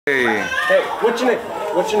Hey, what's your name?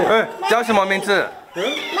 What's your name? 叫什么名字 My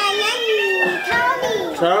name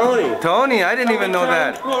is Tony. Tony, I didn't even know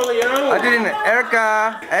that. I didn't.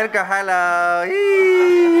 Erica, hello.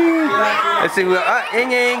 Let's see who.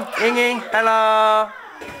 Ying, hello.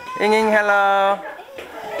 Ying, hello.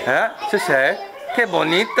 是谁 ？Qué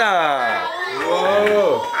bonita.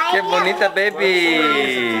 Whoa. Qué bonita, baby.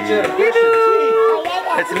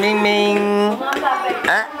 It's Ming.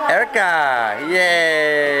 Erica,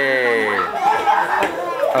 yay.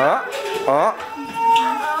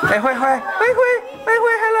 Hey, Hui, hello.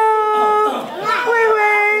 Hui.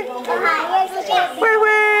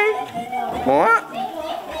 What?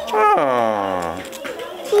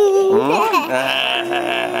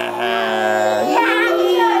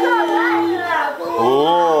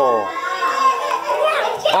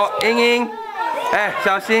 Ying.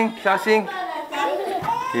 小心。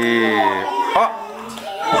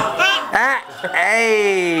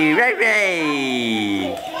Ray.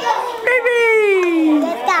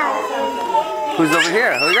 Who's over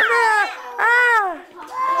here? Who's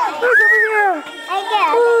over here?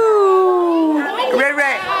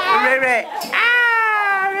 Ray. Ray.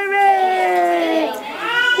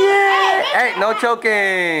 Yeah. Hey, no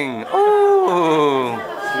choking. Ooh.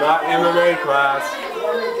 Not MMA class.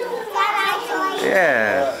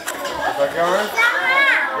 Yeah.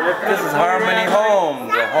 This is Harmony Home,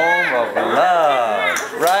 the home of love,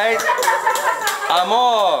 right?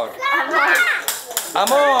 Amor.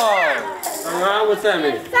 Sangha? What's that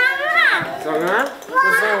mean? Sangha?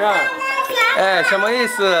 What's Sangha? 什么意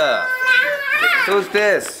思 Who's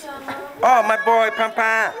this? Oh, my boy,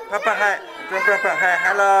 Papa, hi.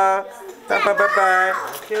 Hello. Papa, bye. I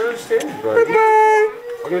can't understand you, buddy. Bye.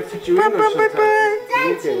 I'm going to teach you English sometime.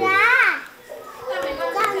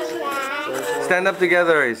 Stand up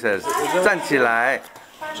together, he says. 站起来。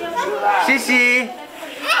谢谢。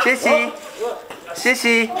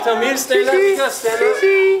Tell me to stand up. You gotta stand up.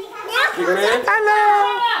 You man. Hello.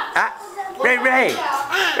 Ray.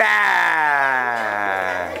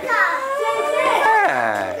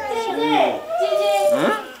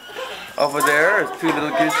 Over there is two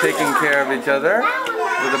little kids taking care of each other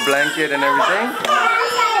with a blanket and everything.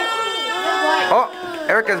 Oh,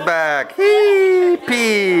 Erica's back.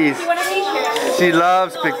 Peace. She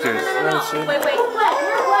loves pictures.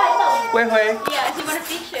 Wait. Yeah, she wants a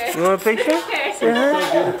picture. You want a picture?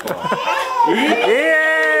 Yeah,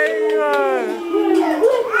 you are.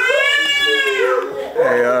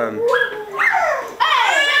 Hey,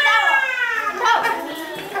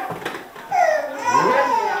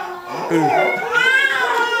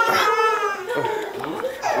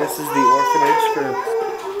 This is the orphanage for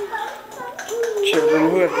children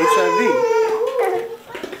who have HIV.